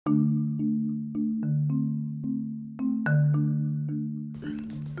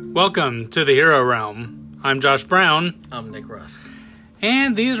Welcome to the Hero Realm. I'm Josh Brown. I'm Nick Rusk.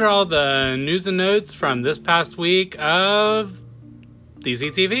 And these are all the news and notes from this past week of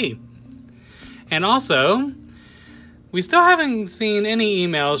DCTV. And also, we still haven't seen any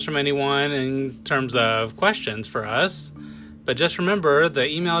emails from anyone in terms of questions for us. But just remember, the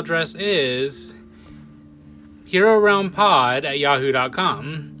email address is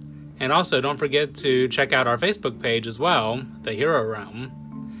herorealmpod@yahoo.com. And also, don't forget to check out our Facebook page as well, The Hero Realm.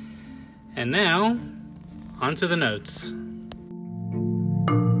 And now, on to the notes.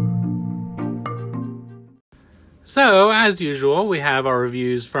 So, as usual, we have our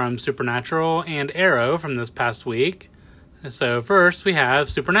reviews from Supernatural and Arrow from this past week. So, first, we have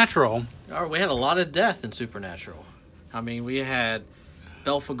Supernatural. We had a lot of death in Supernatural. I mean, we had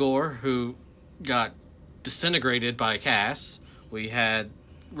Belphegor, who got disintegrated by Cass. We had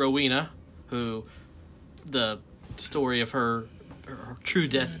Rowena, who the story of her true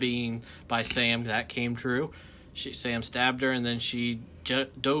death being by Sam, that came true. Sam stabbed her, and then she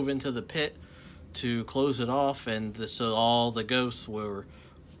dove into the pit to close it off, and so all the ghosts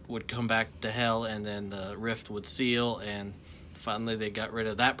would come back to hell, and then the rift would seal, and finally they got rid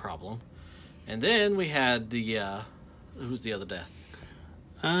of that problem. And then we had who's the other death?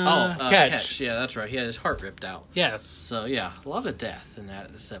 Ketch. Yeah, that's right. He had his heart ripped out. Yes. So yeah, a lot of death in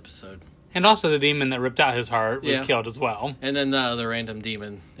this episode. And also the demon that ripped out his heart was killed as well. And then the other random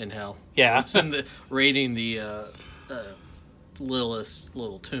demon in hell. Yeah. It's raiding the Lilith's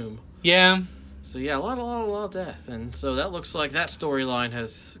little tomb. Yeah. So yeah, a lot of death. And so that looks like that storyline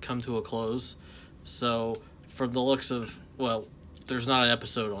has come to a close. So from the looks of, there's not an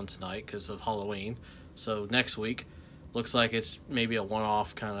episode on tonight because of Halloween. So next week, looks like it's maybe a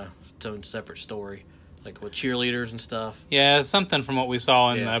one-off kind of its own separate story. Like with cheerleaders and stuff. Yeah, something from what we saw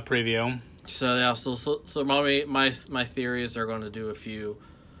in the preview. So yeah, so my theory is they're going to do a few,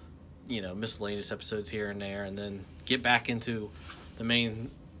 miscellaneous episodes here and there, and then get back into the main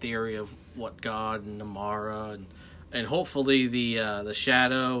theory of what God and Amara and hopefully the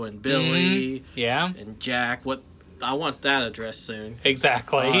Shadow and Billy, and Jack. What I want that addressed soon.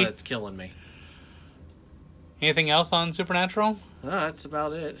 Exactly. That's killing me. Anything else on Supernatural? That's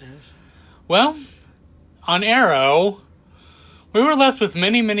about it. Well, on Arrow, we were left with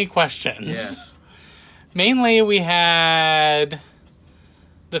many, many questions. Yeah. Mainly, we had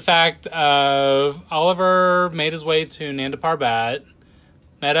the fact of Oliver made his way to Nanda Parbat,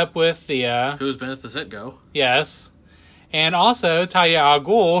 met up with Thea. Who's been at the Zitgo. Yes. And also Talia al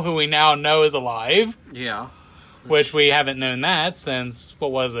Ghul, who we now know is alive. Yeah. Which we haven't known that since,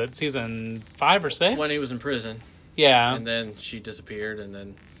 what was it, season 5 or 6? When he was in prison. Yeah. And then she disappeared, and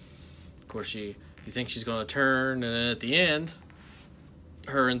then, of course, you think she's going to turn, and then at the end,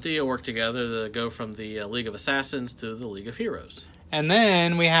 her and Thea work together to go from the League of Assassins to the League of Heroes. And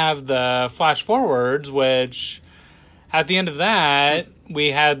then we have the flash forwards, which at the end of that, we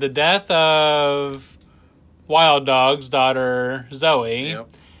had the death of Wild Dog's daughter, Zoe. Yep.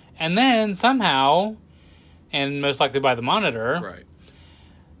 And then somehow, and most likely by the Monitor, right.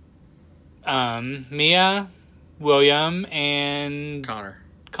 Mia, William, and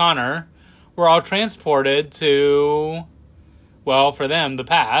Connor were all transported to, for them, the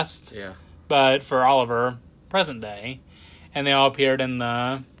past. Yeah. But for Oliver, present day. And they all appeared in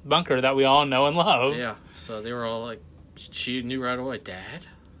the bunker that we all know and love. Yeah. So they were all like, she knew right away, Dad?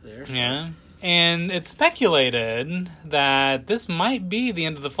 There. So. Yeah. And it's speculated that this might be the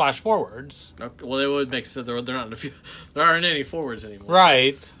end of the flash forwards. Okay. Well, it would make sense. They're not in there aren't any forwards anymore.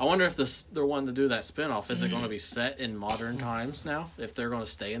 Right. So I wonder if they're wanting to do that spinoff. Is it going to be set in modern times now? If they're going to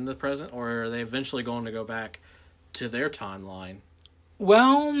stay in the present, or are they eventually going to go back to their timeline?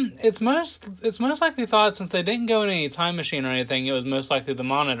 Well, it's most likely thought, since they didn't go in any time machine or anything, it was most likely the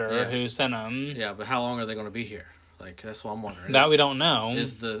Monitor who sent them. Yeah, but how long are they going to be here? Like, that's what I'm wondering. That we don't know.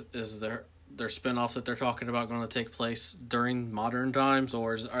 Is their spinoff that they're talking about going to take place during modern times,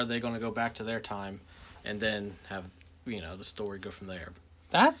 or are they going to go back to their time and then have the story go from there?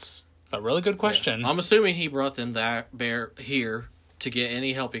 That's a really good question. Yeah. I'm assuming he brought them here to get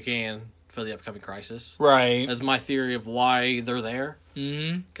any help he can for the upcoming crisis. Right. That's my theory of why they're there.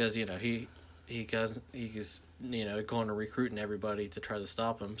 Mm-hmm. Because he's going to recruiting everybody to try to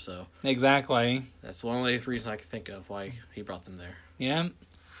stop him. So exactly. That's the only reason I can think of why he brought them there. Yeah.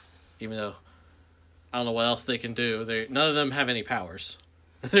 Even though I don't know what else they can do. None of them have any powers.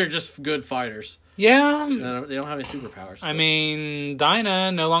 They're just good fighters. Yeah. They don't have any superpowers. I mean,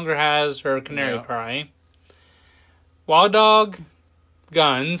 Dinah no longer has her canary cry. Wild Dog,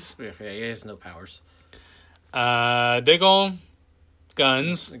 guns. Yeah, he has no powers. Diggle,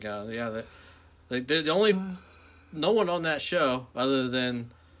 guns. Yeah, the only no one on that show other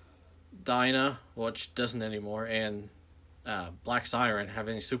than Dinah, which doesn't anymore, and Black Siren have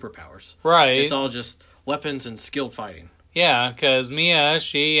any superpowers. Right. It's all just weapons and skilled fighting. Yeah, because Mia,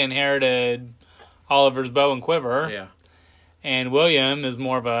 she inherited Oliver's bow and quiver. Yeah. And William is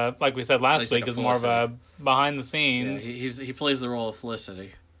more of a, like we said last week, like is more of a behind the Yeah, scenes. he plays the role of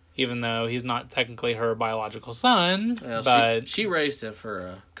Felicity. Even though he's not technically her biological son, Well, but she raised him for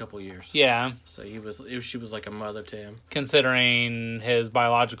a couple years. yeah, So she was like a mother to him. considering his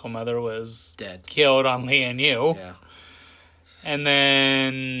biological mother was Dead. killed on Lian Yu. Yeah. And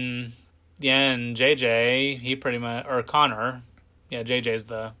then, yeah, and JJ, he pretty much, or Connor, yeah, JJ's He's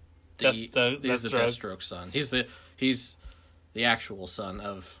the Deathstroke. Deathstroke son. He's the actual son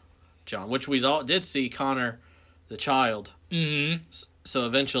of John, which we all did see Connor, the child. Mm-hmm. So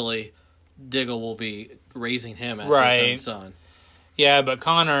eventually, Diggle will be raising him as Right. his own son. Yeah, but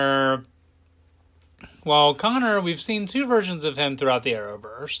Connor, we've seen two versions of him throughout the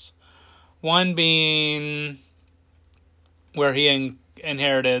Arrowverse. One being where he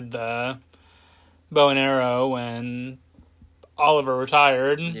inherited the bow and arrow when Oliver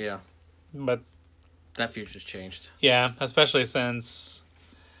retired. Yeah, But that future's changed. yeah, especially since,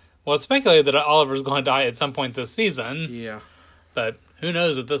 well, it's speculated that Oliver's going to die at some point this season. Yeah. But who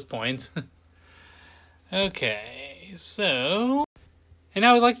knows at this point. Okay, so... And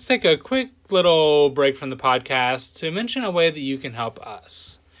now we'd like to take a quick little break from the podcast to mention a way that you can help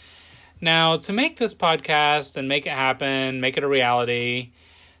us. Now, to make this podcast and make it happen, make it a reality,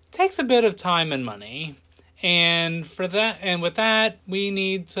 takes a bit of time and money. And for that, and with that, we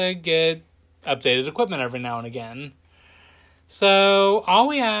need to get updated equipment every now and again. So, all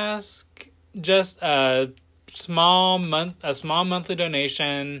we ask, just a small monthly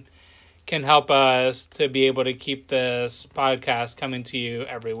donation can help us to be able to keep this podcast coming to you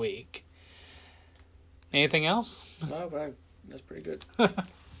every week. Anything else? No, but that's pretty good.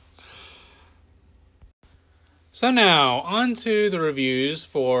 So now, on to the reviews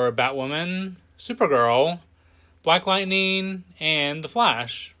for Batwoman, Supergirl, Black Lightning, and The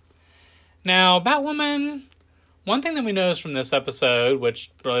Flash. Now, Batwoman, one thing that we noticed from this episode, which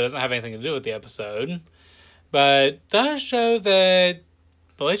really doesn't have anything to do with the episode, but does show that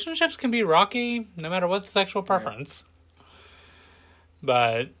relationships can be rocky no matter what the sexual preference.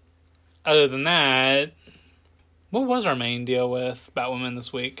 But other than that, what was our main deal with Batwoman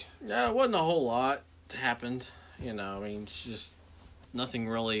this week? Yeah, it wasn't a whole lot happened. You know, I mean, it's just nothing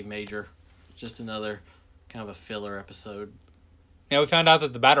really major. Just another kind of a filler episode. Yeah, we found out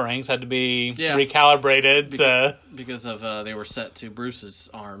that the Batarangs had to be Yeah. recalibrated to... Because of they were set to Bruce's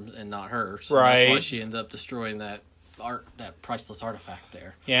arm and not hers. So Right. That's why she ended up destroying that priceless artifact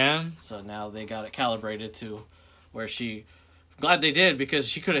there. Yeah. So now they got it calibrated to where she... Glad they did, because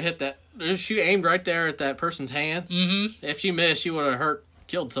she could have hit that... She aimed right there at that person's hand. Mm-hmm. If she missed, she would have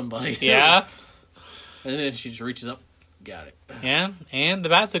killed somebody. Yeah. And then she just reaches up, got it. Yeah. And the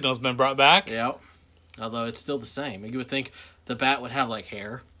bat signal's been brought back. Yep. Although it's still the same. You would think the bat would have, like,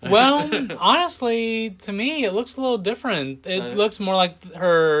 hair. Well, honestly, to me, it looks a little different. It looks more like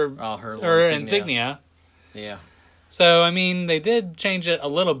her insignia. Yeah. So, I mean, they did change it a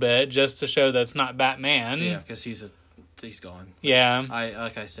little bit just to show that it's not Batman. Yeah, because he's gone. Yeah.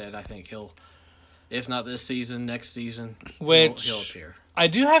 Like I said, I think he'll, if not this season, next season, Which he'll appear. I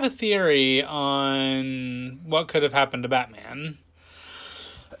do have a theory on what could have happened to Batman.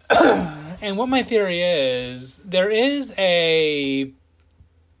 And what my theory is, there is a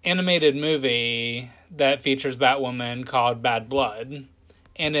animated movie that features Batwoman called Bad Blood.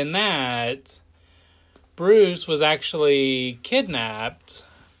 And in that, Bruce was actually kidnapped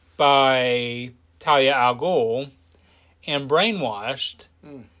by Talia al Ghul and brainwashed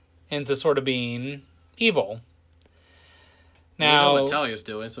into sort of being evil. Now, we know what Talia's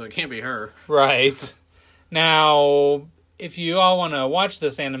doing, so it can't be her. Right. Now, if you all want to watch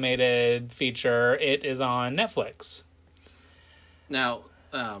this animated feature, it is on Netflix. Now,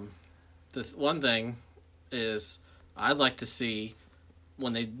 the one thing is, I'd like to see,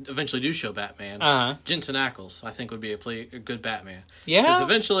 when they eventually do show Batman, Jensen Ackles, I think, would be a good Batman. Yeah. Because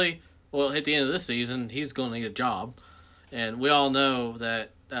eventually, well, at the end of this season, he's going to need a job. And we all know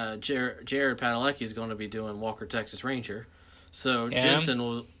that Jared Padalecki is going to be doing Walker, Texas Ranger. So Jensen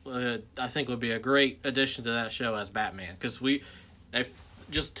will, I think, would be a great addition to that show as Batman. Because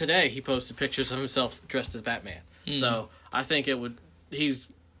just today he posted pictures of himself dressed as Batman. So I think it would. We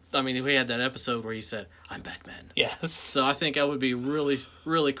had that episode where he said, "I'm Batman." Yes. So I think that would be really,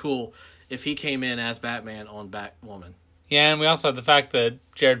 really cool if he came in as Batman on Batwoman. Yeah, and we also have the fact that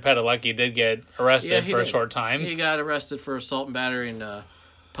Jared Padalecki did get arrested he for a did. short time. He got arrested for assault and battery and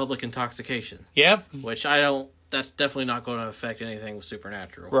public intoxication. Yep. Which that's definitely not going to affect anything with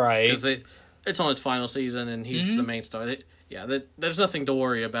Supernatural. Right. Because it's on its final season and he's the main star. There's nothing to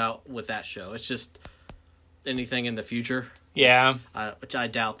worry about with that show. It's just anything in the future. Yeah. Which I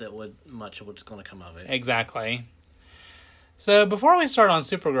doubt that much of what's going to come of it. Exactly. So before we start on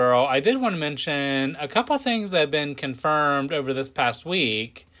Supergirl, I did want to mention a couple of things that have been confirmed over this past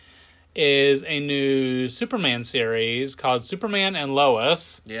week. Is a new Superman series called Superman and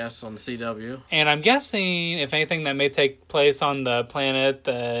Lois. Yes, on the CW. And I'm guessing, if anything, that may take place on the planet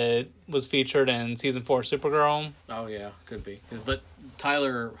that was featured in Season 4 Supergirl. Oh, yeah, could be. But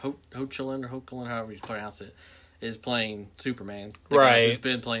Tyler Hoechlin, however you pronounce it, is playing Superman. The guy who's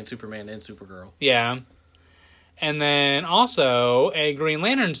been playing Superman and Supergirl. Yeah. And then also, a Green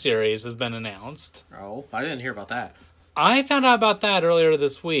Lantern series has been announced. Oh, I didn't hear about that. I found out about that earlier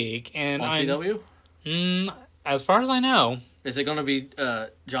this week. And on CW? As far as I know. Is it going to be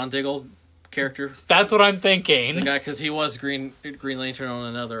John Diggle character? That's what I'm thinking. The guy, because he was Green Lantern on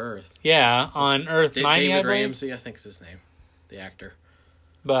another Earth. Yeah, on Earth 90, David I believe. Ramsey, I think is his name. The actor.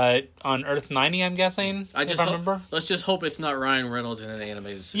 But on Earth 90, I'm guessing, I remember. Let's just hope it's not Ryan Reynolds in an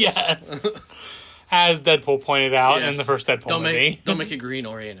animated suit. Yes. As Deadpool pointed out in the first Deadpool movie. Don't make it green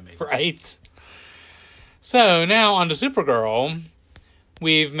or animated. Right. So, now on to Supergirl.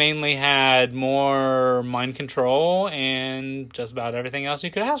 We've mainly had more mind control and just about everything else you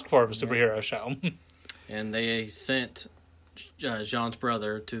could ask for of a superhero show. And they sent Jean's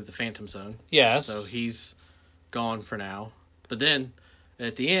brother to the Phantom Zone. Yes. So he's gone for now. But then,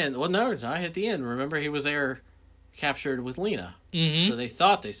 at the end... Well, no, not at the end. Remember, he was there captured with Lena. Mm-hmm. So they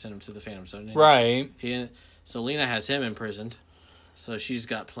thought they sent him to the Phantom Zone. Right. So Lena has him imprisoned. So she's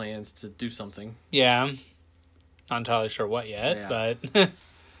got plans to do something. Yeah. Not entirely sure what yet, but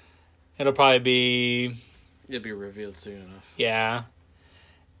it'll probably be... It'll be revealed soon enough. Yeah.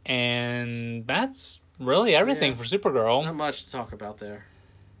 And that's really everything for Supergirl. Not much to talk about there.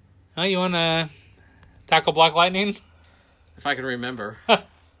 Oh, you want to tackle Black Lightning? If I can remember.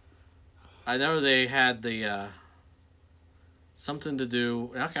 I know they had the... something to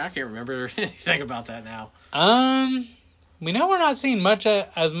do... I can't remember anything about that now. We know we're not seeing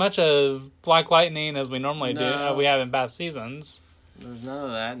as much of Black Lightning as we normally do. We have in past seasons. There's none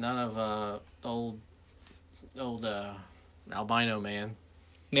of that. None of old albino man.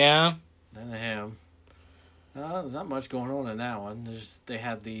 Yeah. None of him. There's not much going on in that one. They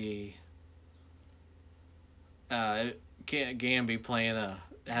had the Gamby playing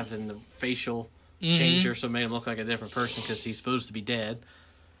having the facial changer, so it made him look like a different person because he's supposed to be dead.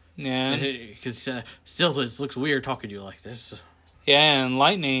 Yeah. Because still it looks weird talking to you like this. Yeah, and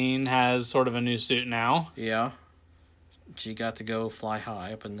Lightning has sort of a new suit now. Yeah. She got to go fly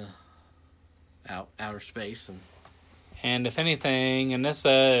high up in the outer space. And if anything,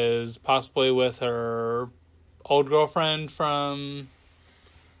 Anissa is possibly with her old girlfriend from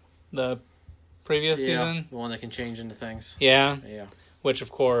the previous season. The one that can change into things. Yeah. Yeah. Which,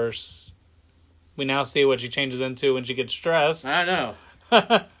 of course, we now see what she changes into when she gets stressed. I know.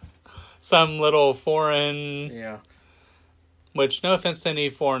 Some little foreign... Yeah. Which, no offense to any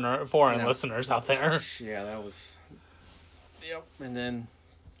foreign listeners out there. Yeah, that was... Yep. And then,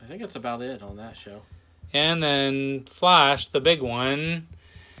 I think that's about it on that show. And then Flash, the big one.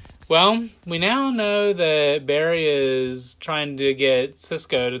 Well, we now know that Barry is trying to get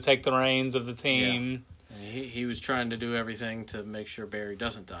Cisco to take the reins of the team. Yeah. He was trying to do everything to make sure Barry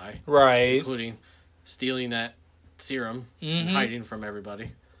doesn't die. Right. Including stealing that serum and hiding from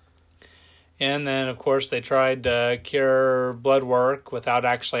everybody. And then, of course, they tried to cure Bloodwork without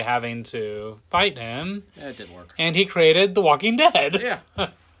actually having to fight him. Yeah, it didn't work. And he created The Walking Dead. Yeah.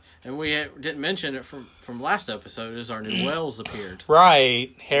 And we didn't mention it from last episode is our new Wells appeared.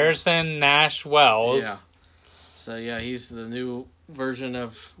 Right. Harrison Nash Wells. Yeah. So, yeah, he's the new version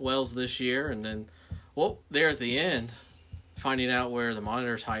of Wells this year. And then, there at the end, finding out where the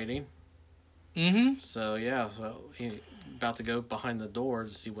Monitor's hiding. Mm-hmm. So, yeah, he about to go behind the door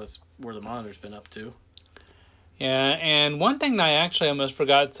to see where the Monitor's been up to. Yeah, and one thing that I actually almost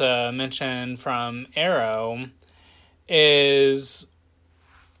forgot to mention from Arrow is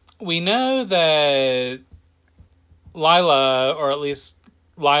we know that Lila, or at least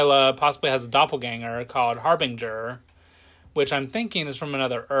Lila, possibly has a doppelganger called Harbinger, which I'm thinking is from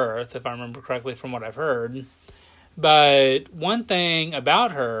another Earth, if I remember correctly from what I've heard. But one thing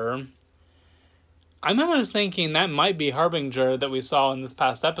about her... I'm almost thinking that might be Harbinger that we saw in this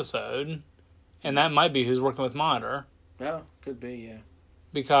past episode. And that might be who's working with Monitor. Yeah, could be, yeah.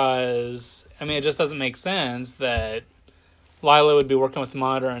 Because, it just doesn't make sense that Lila would be working with the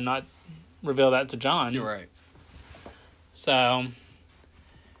Monitor and not reveal that to John. You're right. So,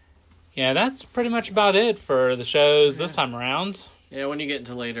 yeah, that's pretty much about it for the shows this time around. Yeah, when you get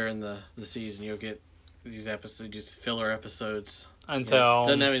into later in the season, you'll get these episodes, just filler episodes. Until...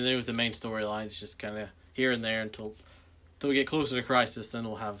 Doesn't have anything to do with the main storyline. It's just kind of here and there until we get closer to Crisis, then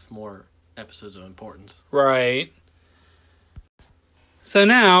we'll have more episodes of importance. Right. So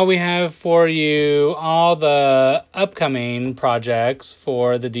now we have for you all the upcoming projects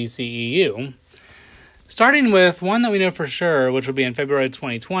for the DCEU. Starting with one that we know for sure, which will be in February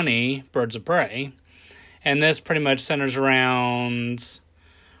 2020, Birds of Prey. And this pretty much centers around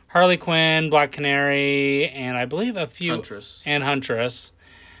Harley Quinn, Black Canary, and I believe a few... Huntress. And Huntress.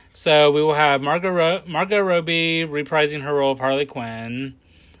 So we will have Margot Robbie reprising her role of Harley Quinn.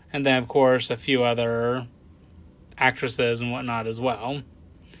 And then, of course, a few other actresses and whatnot as well.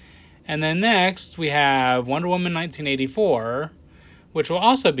 And then next, we have Wonder Woman 1984, which will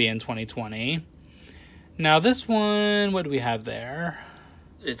also be in 2020. Now, this one, what do we have there?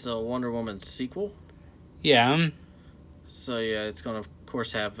 It's a Wonder Woman sequel. Yeah. So, yeah, it's going to, of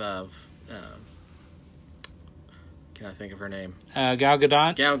course, have... can I think of her name? Gal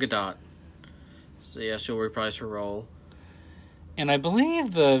Gadot. Gal Gadot. So, yeah, she'll reprise her role. And I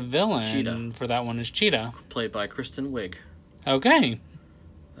believe the villain Cheetah. for that one is Cheetah. Played by Kristen Wiig. Okay.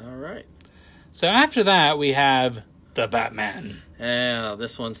 All right. So after that, we have The Batman. Yeah,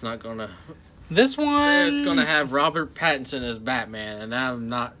 this one's not going to... This one... It's going to have Robert Pattinson as Batman, and I'm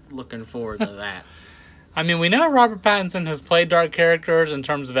not looking forward to that. I mean, we know Robert Pattinson has played dark characters in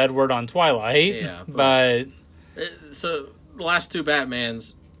terms of Edward on Twilight. Yeah, but... So, the last two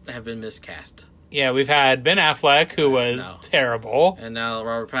Batmans have been miscast. Yeah, we've had Ben Affleck, who was terrible. And now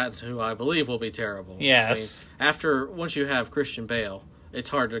Robert Pattinson, who I believe will be terrible. Yes. I mean, once you have Christian Bale, it's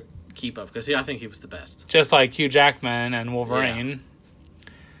hard to keep up, because I think he was the best. Just like Hugh Jackman and Wolverine. Yeah.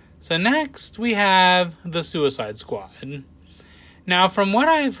 So next, we have The Suicide Squad. Now, from what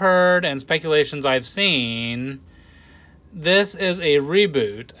I've heard and speculations I've seen, this is a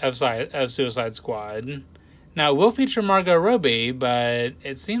reboot of Suicide Squad. Now, it will feature Margot Robbie, but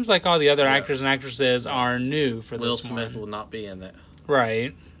it seems like all the other actors and actresses are new for Will this one. Will Smith will not be in that.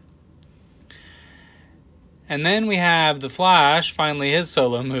 Right. And then we have The Flash, finally his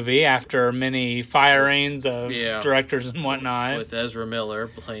solo movie, after many firings of directors and whatnot. With Ezra Miller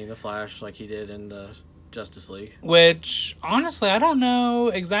playing The Flash like he did in the Justice League. Which, honestly, I don't know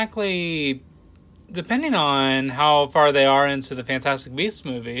exactly, depending on how far they are into the Fantastic Beasts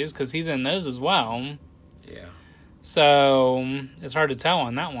movies, because he's in those as well. Yeah. So, it's hard to tell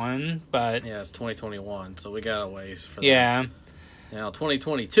on that one, but... Yeah, it's 2021, so we got a ways for that. Yeah. Now,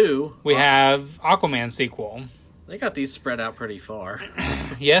 2022... We have Aquaman sequel. They got these spread out pretty far.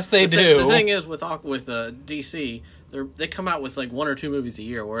 Yes, they do. The thing is, with DC, they come out with like 1 or 2 movies a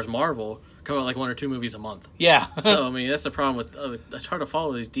year, whereas Marvel come out like 1 or 2 movies a month. Yeah. So, I mean, that's the problem with... it's hard to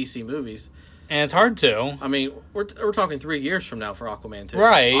follow these DC movies. And it's hard to. I mean, we're talking 3 years from now for Aquaman 2.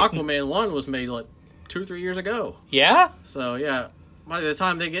 Right. Aquaman 1 was made like 2 or 3 years ago. Yeah? So, yeah, by the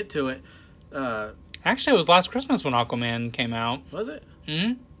time they get to it... Actually, it was last Christmas when Aquaman came out. Was it?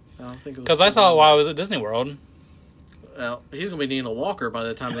 Mm-hmm. I don't think it was. Because I saw it while I was at Disney World. Well, he's going to be needing a walker by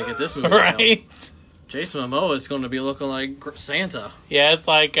the time they get this movie right. out. Jason Momoa is going to be looking like Santa. Yeah, it's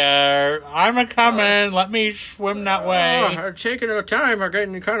like, I'm a-coming, let me swim that way. Taking the time, I'm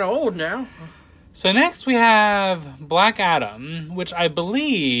getting kind of old now. So next we have Black Adam, which I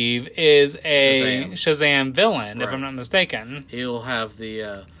believe is a Shazam villain, right, if I'm not mistaken. He'll have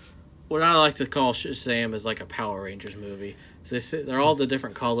the, what I like to call Shazam is like a Power Rangers movie. They're all the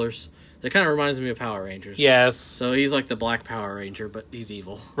different colors. It kind of reminds me of Power Rangers. Yes. So he's like the Black Power Ranger, but he's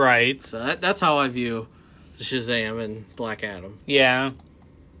evil. Right. So that's how I view Shazam and Black Adam. Yeah.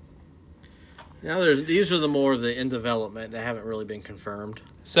 Now these are the more of the in development that haven't really been confirmed.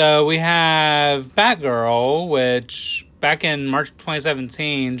 So we have Batgirl, which back in March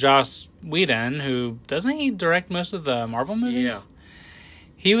 2017, Joss Whedon, who doesn't he direct most of the Marvel movies? Yeah.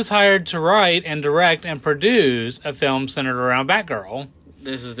 He was hired to write and direct and produce a film centered around Batgirl.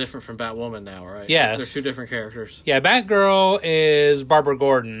 This is different from Batwoman now, right? Yes. They're 2 different characters. Yeah, Batgirl is Barbara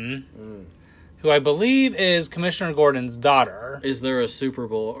Gordon, who I believe is Commissioner Gordon's daughter. Is there a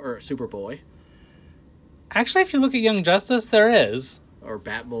Superboy? Actually, if you look at Young Justice, there is. Or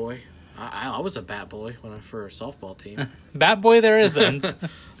Batboy. I was a Batboy for a softball team. Batboy there isn't.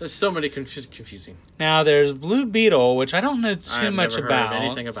 There's so many confusing. Now, there's Blue Beetle, which I don't know too much about. I have never heard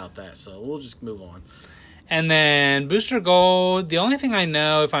anything about that, so we'll just move on. And then Booster Gold, the only thing I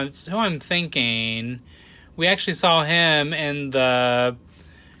know, who I'm thinking, we actually saw him in the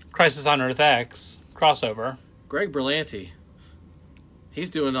Crisis on Earth X crossover. Greg Berlanti. He's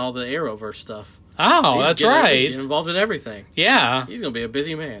doing all the Arrowverse stuff. Oh, He's that's getting right. involved in everything. Yeah. He's going to be a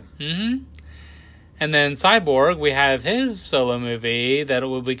busy man. Mm-hmm. And then Cyborg, we have his solo movie that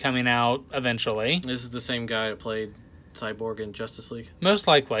will be coming out eventually. This is the same guy that played Cyborg in Justice League. Most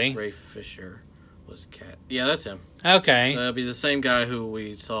likely. Ray Fisher was Cat. Yeah, that's him. Okay. So it'll be the same guy who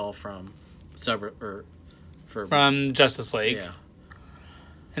we saw from from Justice League. Yeah.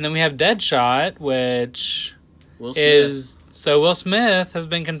 And then we have Deadshot, which Will Smith. is... So Will Smith has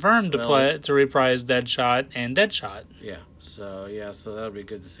been confirmed to reprise Deadshot and Deadshot. Yeah. So that'll be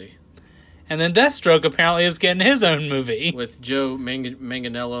good to see. And then Deathstroke apparently is getting his own movie. With Joe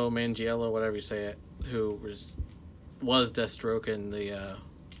Manganiello, whatever you say it, who was Deathstroke in the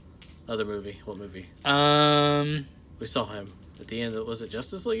other movie. What movie? We saw him at the end. Was it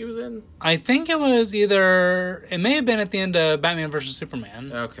Justice League he was in? I think it was either... It may have been at the end of Batman vs.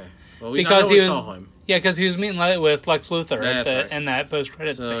 Superman. Okay. Well, we saw him. Yeah, because he was meeting with Lex Luthor right. in that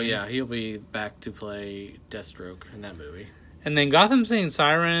post-credits scene. So, yeah, he'll be back to play Deathstroke in that movie. And then Gotham City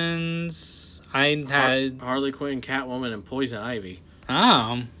Sirens, I had... Harley Quinn, Catwoman, and Poison Ivy.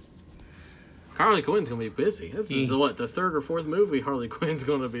 Oh. Harley Quinn's going to be busy. This is the third or fourth movie Harley Quinn's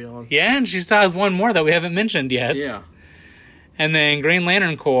going to be on. Yeah, and she still has one more that we haven't mentioned yet. Yeah. And then Green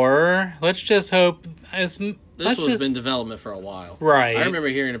Lantern Corps, let's just hope... This has been in development for a while. Right. I remember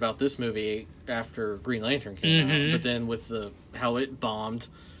hearing about this movie after Green Lantern came out, but then with how it bombed,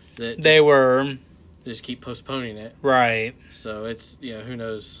 they just keep postponing it. Right. So it's, who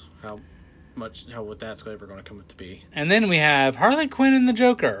knows what that's ever going to come up to be. And then we have Harley Quinn and the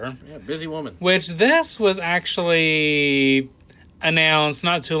Joker. Yeah, busy woman. Which this was actually announced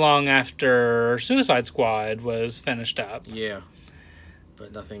not too long after Suicide Squad was finished up. Yeah.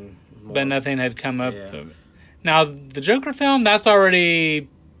 But nothing more. But nothing had come up. Yeah. Now, the Joker film, that's already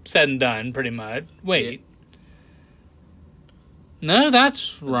said and done, pretty much. Wait. Yeah. No,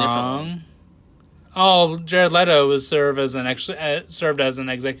 that's wrong. Oh, Jared Leto was served as an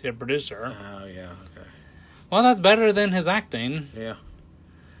executive producer. Oh, yeah, okay. Well, that's better than his acting. Yeah.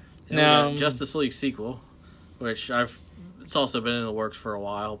 Now, Justice League sequel, which it's also been in the works for a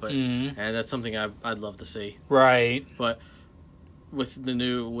while, but and that's something I'd love to see. Right. But with Ben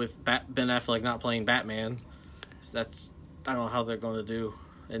Affleck not playing Batman, I don't know how they're going to do.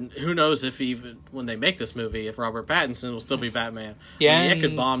 And who knows if even when they make this movie, if Robert Pattinson will still be Batman. Yeah. I mean, it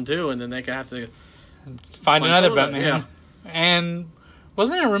could bomb too, and then they could have to find another Batman. Yeah. And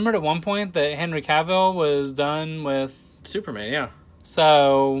wasn't it rumored at one point that Henry Cavill was done with Superman? Yeah.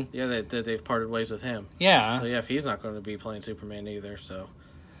 So yeah, they've parted ways with him. Yeah. So yeah, if he's not going to be playing Superman either, so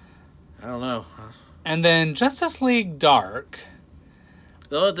I don't know. And then Justice League Dark.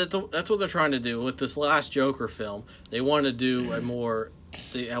 That's what they're trying to do with this last Joker film. They want to do I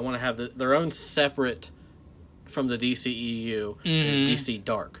want to have their own separate from the DCEU is DC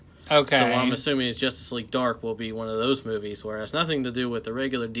Dark. Okay. So what I'm assuming is Justice League Dark will be one of those movies where it has nothing to do with the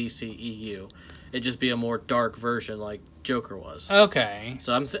regular DCEU. It'd just be a more dark version like Joker was. Okay.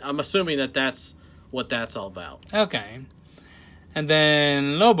 So I'm assuming that's what that's all about. Okay. And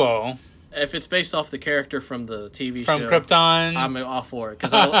then Lobo. If it's based off the character from the TV show from Krypton, I'm all for it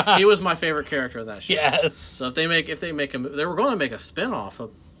because he was my favorite character in that show. Yes. So if they make they were going to make a spinoff, a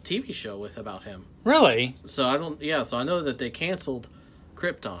TV show about him. Really? So I know that they canceled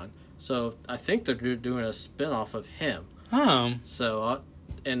Krypton. So I think they're doing a spinoff of him. Oh. So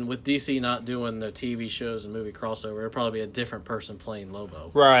and with DC not doing the TV shows and movie crossover, it'll probably be a different person playing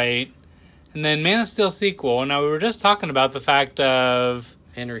Lobo. Right. And then Man of Steel sequel. Now we were just talking about the fact of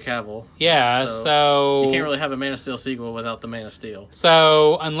Henry Cavill. Yeah, so you can't really have a Man of Steel sequel without the Man of Steel.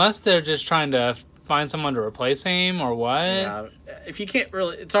 So unless they're just trying to find someone to replace him or what? Yeah, if you can't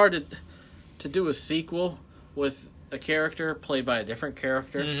really, it's hard to do a sequel with a character played by a different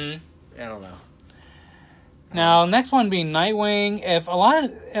character. I don't know. Now, next one being Nightwing. If a lot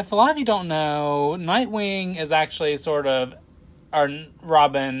of you don't know, Nightwing is actually sort of our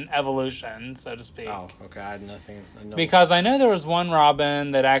Robin evolution, so to speak. Oh, okay. I had nothing. Because I know there was one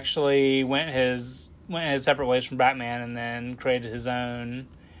Robin that actually went his separate ways from Batman and then created his own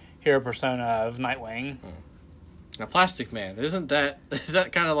hero persona of Nightwing. Now, Plastic Man, is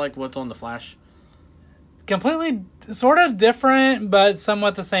that kind of like what's on the Flash? Completely, sort of different, but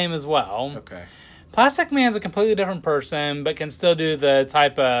somewhat the same as well. Okay. Plastic Man's a completely different person, but can still do the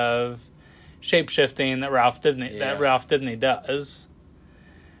type of shape-shifting that Ralph Dibny does.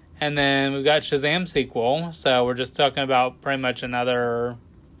 And then we've got Shazam sequel, so we're just talking about pretty much another...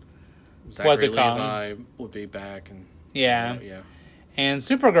 what's it called? Levi would be back. And yeah. And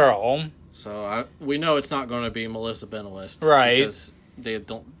Supergirl. So we know it's not going to be Melissa Benoist. Right. Because they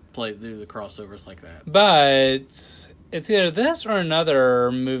don't do the crossovers like that. But it's either this or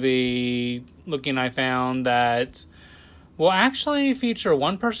another movie I found that will actually feature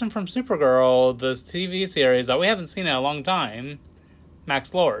one person from Supergirl, this TV series that we haven't seen in a long time,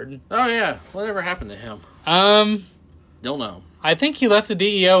 Max Lord. Oh, yeah. Whatever happened to him? Don't know. I think he left the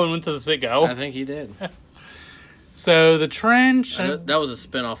DEO and went to the Citgo. I think he did. So, The Trench... That was a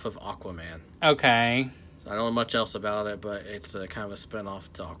spinoff of Aquaman. Okay. I don't know much else about it, but it's a kind of a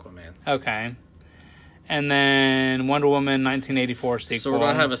spinoff to Aquaman. Okay. And then Wonder Woman 1984 sequel. So we're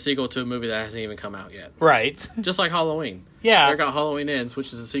going to have a sequel to a movie that hasn't even come out yet. Right. Just like Halloween. Yeah. We got Halloween Ends,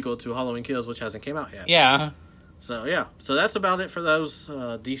 which is a sequel to Halloween Kills, which hasn't came out yet. Yeah. So, yeah. So that's about it for those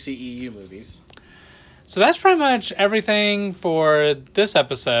DCEU movies. So that's pretty much everything for this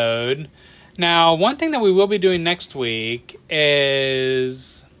episode. Now, one thing that we will be doing next week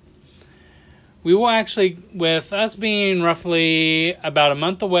is we will actually, with us being roughly about a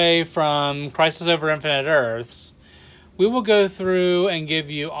month away from Crisis Over Infinite Earths, we will go through and give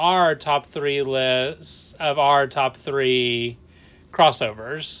you our top 3 lists of our top 3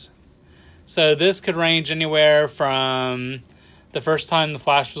 crossovers. So this could range anywhere from the first time The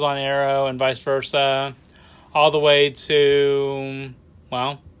Flash was on Arrow and vice versa, all the way to,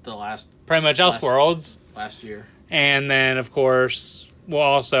 well, pretty much Elseworlds. Last year. And then, of course, we'll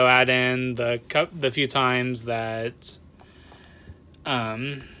also add in the few times that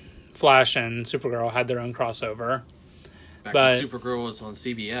Flash and Supergirl had their own crossover. Back when Supergirl was on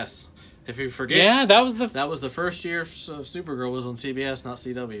CBS. If you forget, yeah, that was the first year Supergirl was on CBS, not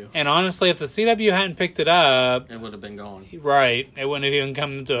CW. And honestly, if the CW hadn't picked it up, it would have been gone. Right, it wouldn't have even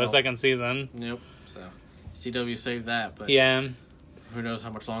come to a second season. Nope. So CW saved that, but yeah, who knows how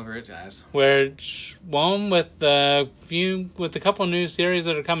much longer it has. Which one with the couple new series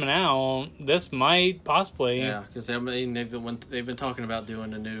that are coming out, this might possibly. Yeah, because they've been talking about doing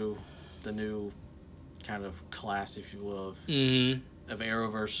the new kind of class, if you will, of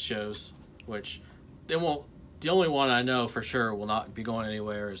Arrowverse shows, which they won't. The only one I know for sure will not be going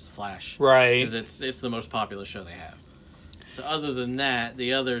anywhere is The Flash, right? Because it's the most popular show they have. So other than that,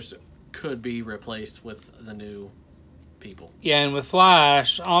 the others could be replaced with the new people. Yeah, and with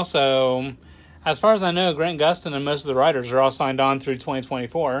Flash, also, as far as I know, Grant Gustin and most of the writers are all signed on through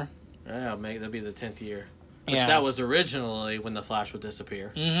 2024. Yeah, that'll be the 10th year. Which that was originally when the Flash would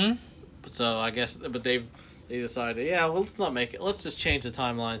disappear. Mm-hmm. So I guess, but they decided, well, let's not make it. Let's just change the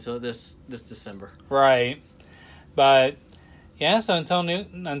timeline to this December. Right. But yeah, so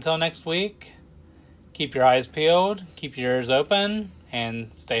until next week, keep your eyes peeled, keep your ears open,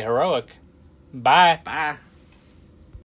 and stay heroic. Bye. Bye.